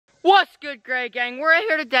What's good, Gray Gang? We're out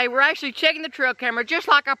here today. We're actually checking the trail camera just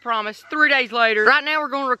like I promised 3 days later. Right now we're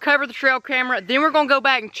going to recover the trail camera, then we're going to go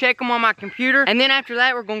back and check them on my computer, and then after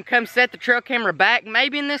that we're going to come set the trail camera back,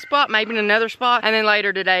 maybe in this spot, maybe in another spot, and then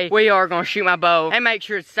later today we are going to shoot my bow and make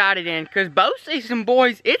sure it's sighted in, because bow season,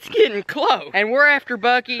 boys, it's getting close. And we're after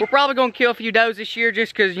Bucky. We're probably going to kill a few does this year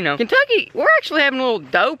just because, you know, Kentucky, we're actually having a little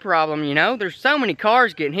doe problem, you know. There's so many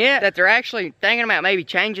cars getting hit that they're actually thinking about maybe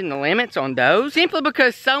changing the limits on does, simply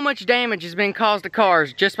because so much damage has been caused to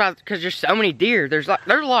cars just because there's so many deer. There's a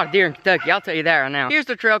lot of deer in Kentucky, I'll tell you that right now. Here's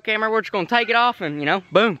the trail camera. We're just gonna take it off and, you know,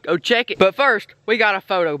 boom, go check it. But first, we gotta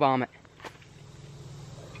photo bomb it.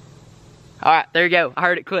 All right, there you go. I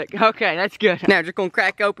heard it click. Okay, that's good. Now, just gonna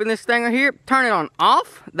crack open this thing right here, turn it on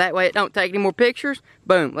off. That way it don't take any more pictures.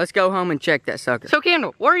 Boom, let's go home and check that sucker. So,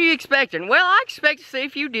 Kendall, what are you expecting? Well, I expect to see a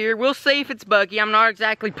few deer. We'll see if it's Bucky. I'm not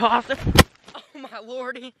exactly positive. Oh, my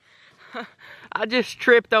lordy. I just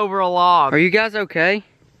tripped over a log. Are you guys okay?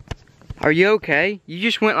 Are you okay? You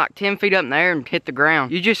just went like 10 feet up in the air and hit the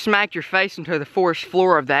ground. You just smacked your face into the forest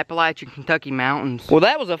floor of the Appalachian Kentucky mountains. Well,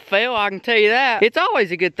 that was a fail, I can tell you that. It's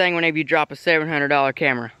always a good thing whenever you drop a $700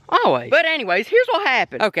 camera. Always. But anyways, here's what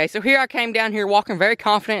happened. Okay, so here I came down here walking very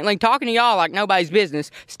confidently, talking to y'all like nobody's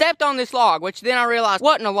business. Stepped on this log, which then I realized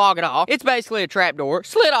wasn't a log at all. It's basically a trapdoor.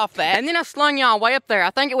 Slid off that, and then I slung y'all way up there. I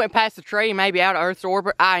think it went past the tree, maybe out of Earth's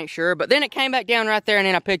orbit. I ain't sure, but then it came back down right there, and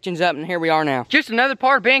then I picked things up, and here we are now. Just another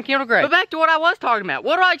part of being Kendall Gray. But back to what I was talking about.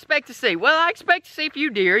 What do I expect to see? Well, I expect to see a few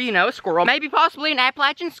deer, you know, a squirrel, maybe possibly an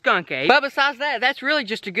Appalachian skunk ape. But besides that, that's really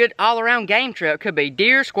just a good all-around game trail. It could be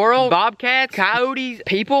deer, squirrel, bobcats, coyotes,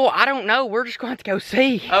 people. I don't know. We're just going to have to go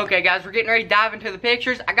see. Okay, guys, we're getting ready to dive into the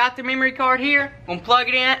pictures. I got the memory card here. We're going to plug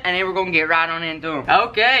it in, and then we're going to get right on into them.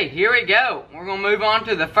 Okay, here we go. We're going to move on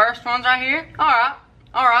to the first ones right here. All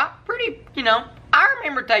right. Pretty, you know, I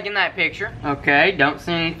remember taking that picture. Okay, don't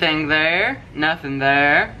see anything there. Nothing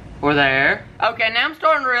there. Or there. Okay, now I'm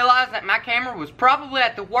starting to realize that my camera was probably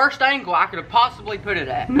at the worst angle I could have possibly put it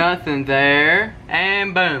at. Nothing there.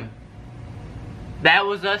 And boom. That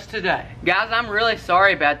was us today. Guys, I'm really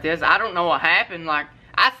sorry about this. I don't know what happened. Like,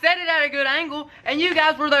 I set it at a good angle, and you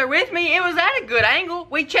guys were there with me. It was at a good angle.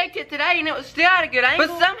 We checked it today, and it was still at a good angle.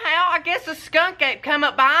 But somehow, I guess a skunk ape come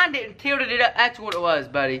up behind it and tilted it up. That's what it was,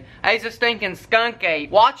 buddy. It's a stinking skunk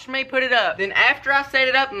ape. Watched me put it up. Then after I set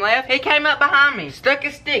it up and left, he came up behind me, stuck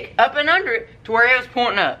his stick up and under it to where it was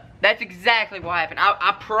pointing up. That's exactly what happened.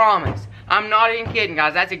 I promise. I'm not even kidding,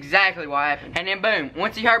 guys. That's exactly what happened. And then boom,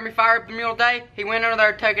 once he heard me fire up the mule day, he went under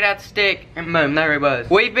there, took it out the stick, and boom, there he was.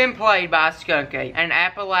 We've been played by a skunk ape, an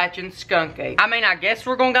Appalachian skunk ape. I mean, I guess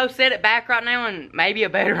we're gonna go set it back right now and maybe a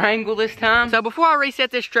better angle this time. So before I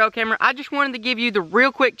reset this trail camera, I just wanted to give you the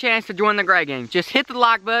real quick chance to join the Gray Gang. Just hit the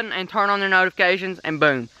like button and turn on their notifications, and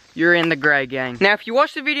boom, you're in the Gray Gang. Now, if you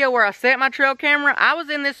watched the video where I set my trail camera, I was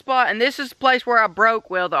in this spot, and this is the place where I broke,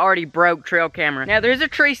 well, the already broke trail camera. Now, there's a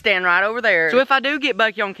tree stand right over there, so if I do get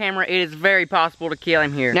Bucky on camera, it is very possible to kill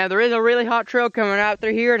him here. Now, there is a really hot trail coming out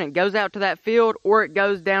through here, and it goes out to that field, or it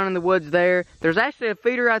goes down in the woods there. There's actually a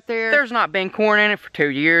feeder right there. There's not been corn in it for 2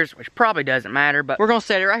 years, which probably doesn't matter, but we're gonna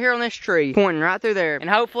set it right here on this tree, pointing right through there, and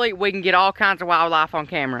hopefully we can get all kinds of wildlife on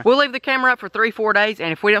camera. We'll leave the camera up for 3-4 days,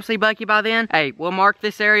 and if we don't see Bucky by then, hey, we'll mark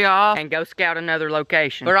this area off and go scout another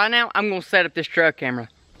location. But right now, I'm gonna set up this trail camera.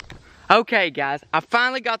 Okay, guys, I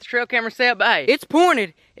finally got the trail camera set up, but hey, it's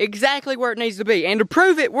pointed exactly where it needs to be. And to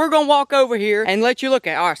prove it, we're gonna walk over here and let you look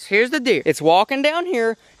at it. All right, so here's the deer. It's walking down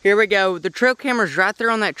here. Here we go. The trail camera's right there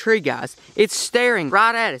on that tree, guys. It's staring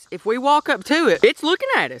right at us. If we walk up to it, it's looking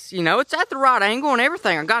at us. You know, it's at the right angle and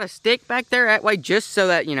everything. I got a stick back there that way just so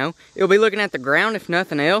that, you know, it'll be looking at the ground if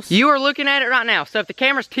nothing else. You are looking at it right now. So if the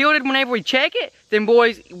camera's tilted whenever we check it, then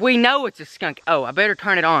boys, we know it's a skunk. Oh, I better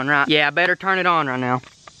turn it on, right? Yeah, I better turn it on right now.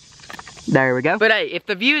 There we go. But hey, if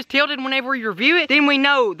the view is tilted whenever we review it, then we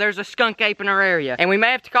know there's a skunk ape in our area. And we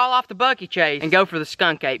may have to call off the Bucky chase and go for the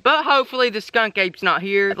skunk ape. But hopefully the skunk ape's not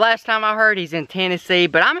here. Last time I heard he's in Tennessee,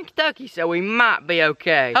 but I'm in Kentucky, so we might be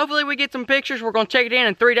okay. Hopefully we get some pictures. We're gonna check it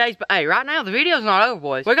in 3 days. But hey, right now the video's not over,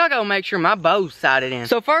 boys. We gotta go make sure my bow's sighted in.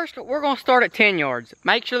 So first, we're gonna start at 10 yards.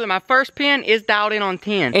 Make sure that my first pin is dialed in on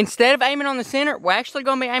 10. Instead of aiming on the center, we're actually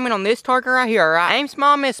gonna be aiming on this target right here, alright? Aim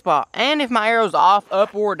small, miss spot. And if my arrow's off,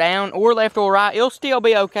 up or down, or left or right, it'll still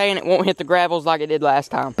be okay and it won't hit the gravels like it did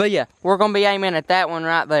last time. But yeah, we're gonna be aiming at that one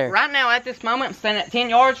right there. Right now at this moment, I'm standing at 10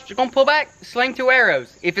 yards. Just gonna pull back, sling 2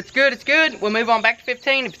 arrows. If it's good, it's good. We'll move on back to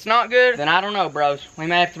 15. If it's not good, then I don't know, bros. We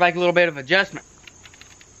may have to make a little bit of adjustment.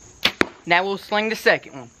 Now we'll sling the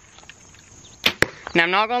second one. Now,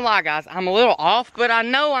 I'm not gonna lie, guys, I'm a little off, but I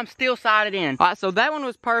know I'm still sighted in. All right, so that one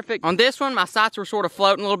was perfect. On this one, my sights were sort of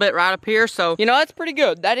floating a little bit right up here, so, you know, that's pretty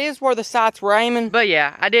good. That is where the sights were aiming, but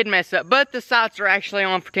yeah, I did mess up, but the sights are actually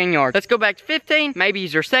on for 10 yards. Let's go back to 15, maybe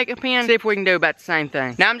use our second pin, see if we can do about the same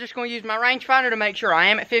thing. Now, I'm just gonna use my rangefinder to make sure I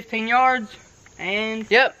am at 15 yards. And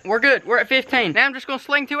yep, we're good. We're at 15. Now I'm just gonna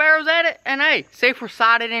sling 2 arrows at it, and hey, see if we're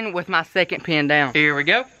sighted in with my second pin down. Here we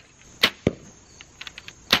go.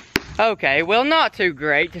 Okay, well, not too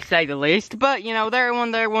great to say the least, but you know, there, one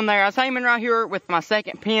there, one there. I was aiming right here with my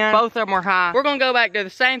second pin. Both of them were high. We're gonna go back, do the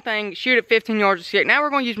same thing, shoot at 15 yards a stick. Now we're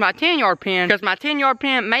gonna use my 10-yard pin, because my 10-yard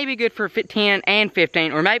pin may be good for 10 and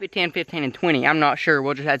 15, or maybe 10, 15, and 20. I'm not sure.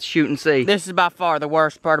 We'll just have to shoot and see. This is by far the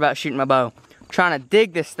worst part about shooting my bow. Trying to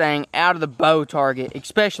dig this thing out of the bow target,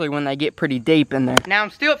 especially when they get pretty deep in there. Now I'm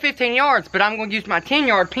still at 15 yards, but I'm gonna use my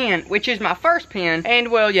 10-yard pin, which is my first pin, and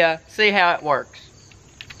well, yeah, see how it works.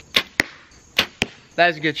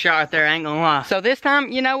 That's a good shot right there, I ain't gonna lie. So this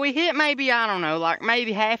time, you know, we hit maybe, I don't know, like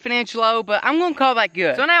maybe half an inch low, but I'm gonna call that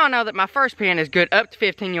good. So now I know that my first pin is good up to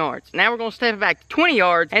 15 yards. Now we're gonna step it back to 20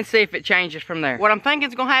 yards and see if it changes from there. What I'm thinking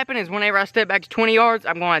is gonna happen is whenever I step back to 20 yards,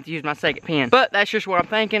 I'm gonna have to use my second pin. But that's just what I'm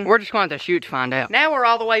thinking. We're just going to shoot to find out. Now we're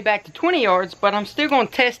all the way back to 20 yards, but I'm still gonna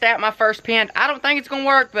test out my first pin. I don't think it's gonna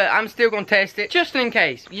work, but I'm still gonna test it just in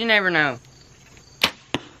case. You never know.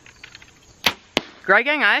 Gray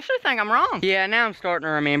Gang, I actually think I'm wrong. Yeah, now I'm starting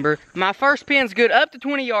to remember. My first pin's good up to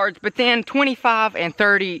 20 yards, but then 25 and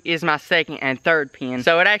 30 is my second and third pin.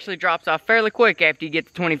 So it actually drops off fairly quick after you get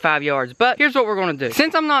to 25 yards. But here's what we're gonna do.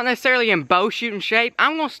 Since I'm not necessarily in bow shooting shape,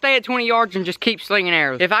 I'm gonna stay at 20 yards and just keep slinging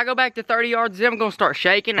arrows. If I go back to 30 yards, then I'm gonna start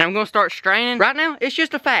shaking and I'm gonna start straining. Right now, it's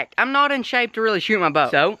just a fact. I'm not in shape to really shoot my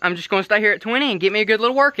bow. So I'm just gonna stay here at 20 and get me a good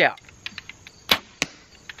little workout.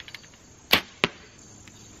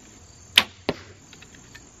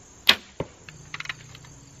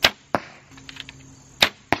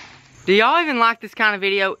 Do y'all even like this kind of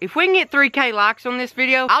video? If we can get 3K likes on this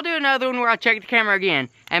video, I'll do another one where I check the camera again.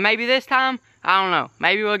 And maybe this time, I don't know,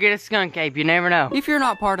 maybe we'll get a skunk ape, you never know. If you're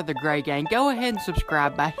not part of the Gray Gang, go ahead and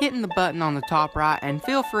subscribe by hitting the button on the top right, and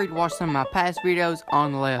feel free to watch some of my past videos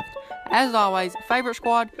on the left. As always, favorite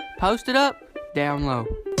squad, post it up, down low.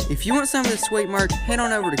 If you want some of this sweet merch, head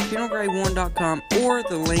on over to kendallgray1.com or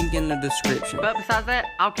the link in the description. But besides that,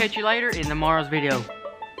 I'll catch you later in tomorrow's video.